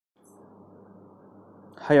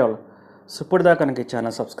Hi all. So ఇప్పుడు దాకా కనుక ఈ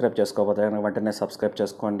ఛానల్ సబ్స్క్రైబ్ చేసుకోకపోతే కనుక వెంటనే సబ్స్క్రైబ్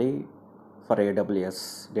చేసుకోండి for AWS,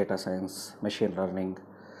 data science, machine learning,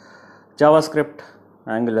 JavaScript,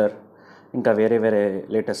 angular, ఇంకా వేరే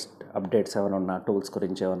లేటెస్ట్ అప్డేట్స్ ఏమైనా ఉన్నా, టూల్స్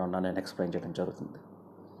గురించి ఏమైనా ఉన్నా నేను ఎక్స్ప్లెయిన్ చేయడం జరుగుతుంది.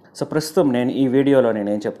 సో ప్రస్తుతం నేను ఈ వీడియోలో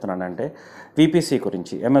ఏం చెప్తున్నానంటే VPC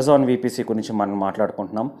గురించి, అమెజాన్ VPC గురించి మనం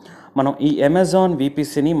మాట్లాడుకుంటున్నాం. మనం ఈ అమెజాన్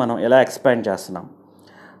VPCని మనం ఎలా ఎక్స్పాండ్ చేస్తున్నాం,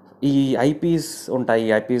 ఈ ఐపీస్ ఉంటాయి. ఈ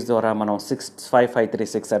ఐపీస్ ద్వారా మనం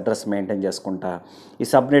 65536 అడ్రస్ మెయింటైన్ చేసుకుంటా, ఈ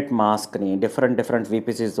సబ్నెట్ మాస్క్ని డిఫరెంట్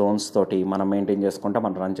VPC జోన్స్ తోటి మనం మెయింటైన్ చేసుకుంటా,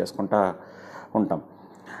 మనం రన్ చేసుకుంటా ఉంటాం.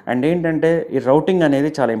 అండ్ ఏంటంటే ఈ రౌటింగ్ అనేది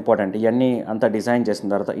చాలా ఇంపార్టెంట్. ఇవన్నీ అంతా డిజైన్ చేసిన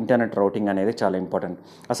తర్వాత ఇంటర్నెట్ రౌటింగ్ అనేది చాలా ఇంపార్టెంట్.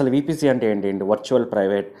 అసలు VPC అంటే ఏంటి? వర్చువల్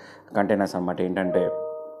ప్రైవేట్ కంటైనర్స్ అన్నమాట. ఏంటంటే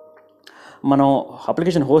మనం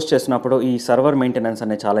అప్లికేషన్ హోస్ట్ చేసినప్పుడు ఈ సర్వర్ మెయింటెనెన్స్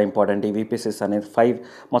అనేది చాలా ఇంపార్టెంట్. ఈ VPCs అనేది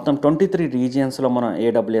మొత్తం 23 రీజియన్స్లో మనం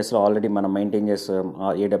AWSలో ఆల్రెడీ మనం మెయింటైన్ చేస్తాం,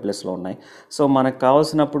 AWSలో ఉన్నాయి. సో మనకు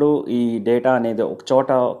కావాల్సినప్పుడు ఈ డేటా అనేది ఒక చోట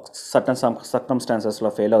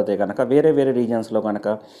సర్కమ్స్టాన్సెస్లో ఫెయిల్ అవుతాయి కనుక వేరే రీజియన్స్లో కనుక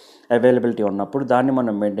అవైలబిలిటీ ఉన్నప్పుడు దాన్ని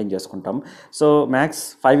మనం మెయింటైన్ చేసుకుంటాం. సో మ్యాక్స్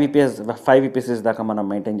 5 VPCs దాకా మనం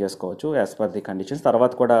మెయింటైన్ చేసుకోవచ్చు యాజ్ పర్ ది కండిషన్స్.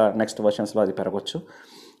 తర్వాత కూడా నెక్స్ట్ వర్షన్స్లో అది పెరగవచ్చు.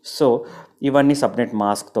 సో ఇవన్నీ సబ్నెట్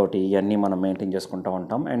మాస్క్ తోటి ఇవన్నీ మనం మెయింటైన్ చేసుకుంటూ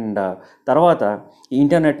ఉంటాం. అండ్ తర్వాత ఈ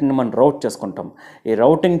ఇంటర్నెట్ని మనం రౌట్ చేసుకుంటాం. ఈ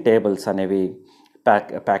రౌటింగ్ టేబుల్స్ అనేవి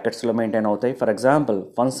ప్యాకెట్స్లో మెయింటైన్ అవుతాయి. ఫర్ ఎగ్జాంపుల్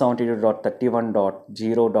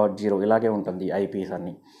 172.31.0.0 ఇలాగే ఉంటుంది ఐపీస్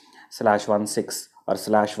అన్నీ. /16 or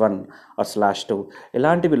 /1 or /2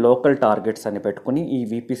 ఇలాంటివి లోకల్ టార్గెట్స్ అని పెట్టుకుని ఈ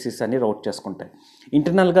VPCs అన్ని రౌట్ చేసుకుంటాయి.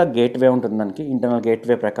 ఇంటర్నల్గా గేట్వే ఉంటుంది, దానికి ఇంటర్నల్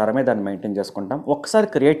గేట్వే ప్రకారమే దాన్ని మెయింటైన్ చేసుకుంటాం. ఒకసారి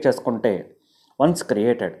క్రియేట్ చేసుకుంటే వన్స్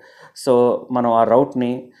క్రియేటెడ్, సో మనం ఆ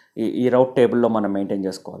రౌట్ని ఈ రౌట్ టేబుల్లో మనం మెయింటైన్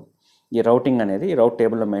చేసుకోవాలి. ఈ రౌటింగ్ అనేది ఈ రౌట్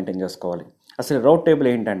టేబుల్లో మెయింటైన్ చేసుకోవాలి. అసలు రౌట్ టేబుల్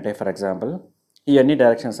ఏంటంటే ఫర్ ఎగ్జాంపుల్ ఇవన్నీ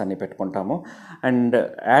డైరెక్షన్స్ అన్నీ పెట్టుకుంటాము అండ్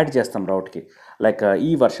యాడ్ చేస్తాం రౌట్కి. లైక్ ఈ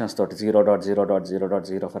వర్షన్స్ తోటి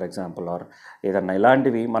 0.0.0.0 ఫర్ ఎగ్జాంపుల్, ఆర్ ఏదన్నా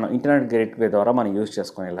ఇలాంటివి మనం ఇంటర్నెట్ గేట్వే ద్వారా మనం యూజ్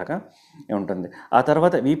చేసుకునేలాగా ఉంటుంది. ఆ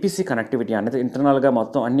తర్వాత VPC కనెక్టివిటీ అనేది ఇంటర్నల్గా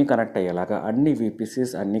మొత్తం అన్నీ కనెక్ట్ అయ్యేలాగా, అన్ని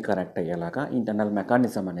VPCs అన్నీ కనెక్ట్ అయ్యేలాగా ఇంటర్నల్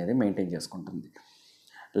మెకానిజం అనేది మెయింటైన్ చేసుకుంటుంది.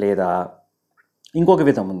 లేదా ఇంకొక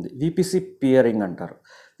విధం ఉంది, VPC పియరింగ్ అంటారు.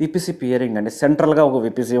 VPC పియరింగ్ అంటే సెంట్రల్గా ఒక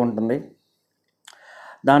VPC ఉంటుంది,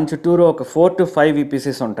 దాని చుట్టూరు ఒక 4 to 5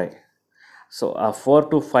 VPCs ఉంటాయి. సో ఆ 4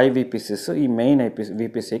 to 5 VPCs ఈ మెయిన్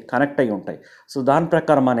VPC కనెక్ట్ అయ్యి ఉంటాయి. సో దాని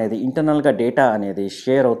ప్రకారం అనేది ఇంటర్నల్గా డేటా అనేది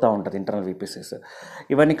షేర్ అవుతూ ఉంటుంది. ఇంటర్నల్ VPCs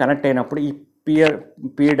ఇవన్నీ కనెక్ట్ అయినప్పుడు ఈ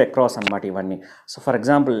పీర్డ్ అక్రాస్ అనమాట ఇవన్నీ. సో ఫర్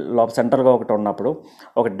ఎగ్జాంపుల్ సెంట్రల్గా ఒకటి ఉన్నప్పుడు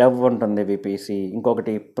ఒక డెవ్ ఉంటుంది VPC,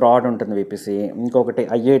 ఇంకొకటి ప్రాడ్ ఉంటుంది VPC, ఇంకొకటి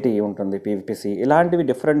IIT ఉంటుంది VPC. ఇలాంటివి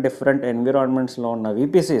డిఫరెంట్ ఎన్విరాన్మెంట్స్లో ఉన్న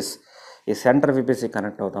VPCs ఈ సెంటర్ VPC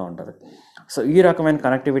కనెక్ట్ అవుతూ ఉంటుంది. సో ఈ రకమైన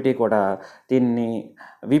కనెక్టివిటీ కూడా దీన్ని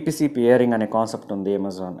VPC పియరింగ్ అనే కాన్సెప్ట్ ఉంది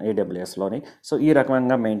అమెజాన్ AWSలోని. సో ఈ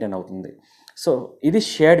రకంగా మెయింటైన్ అవుతుంది. సో ఇది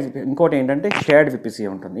ఇంకోటి ఏంటంటే షేర్డ్ VPC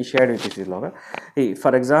ఉంటుంది. ఈ షేర్డ్ VPCలోగా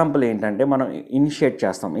ఫర్ ఎగ్జాంపుల్ ఏంటంటే మనం ఇనిషియేట్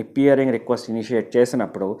చేస్తాం, ఈ పియరింగ్ రిక్వెస్ట్ ఇనిషియేట్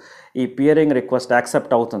చేసినప్పుడు ఈ పియరింగ్ రిక్వెస్ట్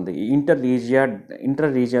యాక్సెప్ట్ అవుతుంది. ఇంటర్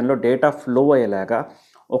రీజియన్లో డేటా ఫ్లో అయ్యేలాగా,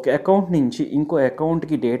 ఒక అకౌంట్ నుంచి ఇంకో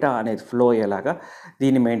అకౌంట్కి డేటా అనేది ఫ్లో అయ్యేలాగా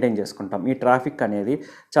దీన్ని మెయింటైన్ చేసుకుంటాం. ఈ ట్రాఫిక్ అనేది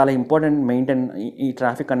చాలా ఇంపార్టెంట్. ఈ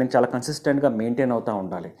ట్రాఫిక్ అనేది చాలా కన్సిస్టెంట్గా మెయింటైన్ అవుతూ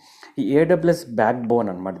ఉండాలి. ఈ AWS బ్యాక్ బోన్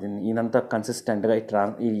అనమాట. ఇదంతా కన్సిస్టెంట్గా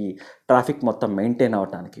ఈ ట్రాఫిక్ మొత్తం మెయింటైన్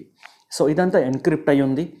అవడానికి. సో ఇదంతా ఎన్క్రిప్ట్ అయ్యి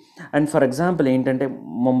ఉంది. అండ్ ఫర్ ఎగ్జాంపుల్ ఏంటంటే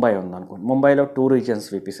ముంబై ఉందనుకోండి, ముంబైలో 2 రీజియన్స్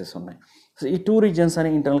VPCs ఉన్నాయి. సో ఈ 2 రీజియన్స్ అని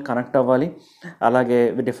ఇంటర్నల్ కనెక్ట్ అవ్వాలి. అలాగే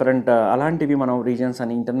అలాంటివి మనం రీజియన్స్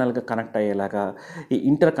అని ఇంటర్నల్గా కనెక్ట్ అయ్యేలాగా ఈ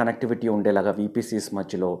ఇంటర్ కనెక్టివిటీ ఉండేలాగా VPCs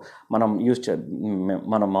మధ్యలో మనం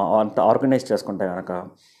అంత ఆర్గనైజ్ చేసుకుంటే కనుక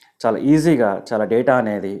చాలా డేటా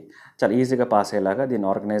అనేది చాలా ఈజీగా పాస్ అయ్యేలాగా దీన్ని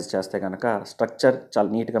ఆర్గనైజ్ చేస్తే కనుక స్ట్రక్చర్ చాలా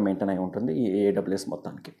నీట్గా మెయింటైన్ అయి ఉంటుంది ఈ AWS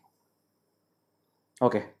మొత్తానికి.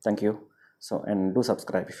 Okay, thank you. So, and do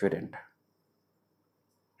subscribe if you didn't.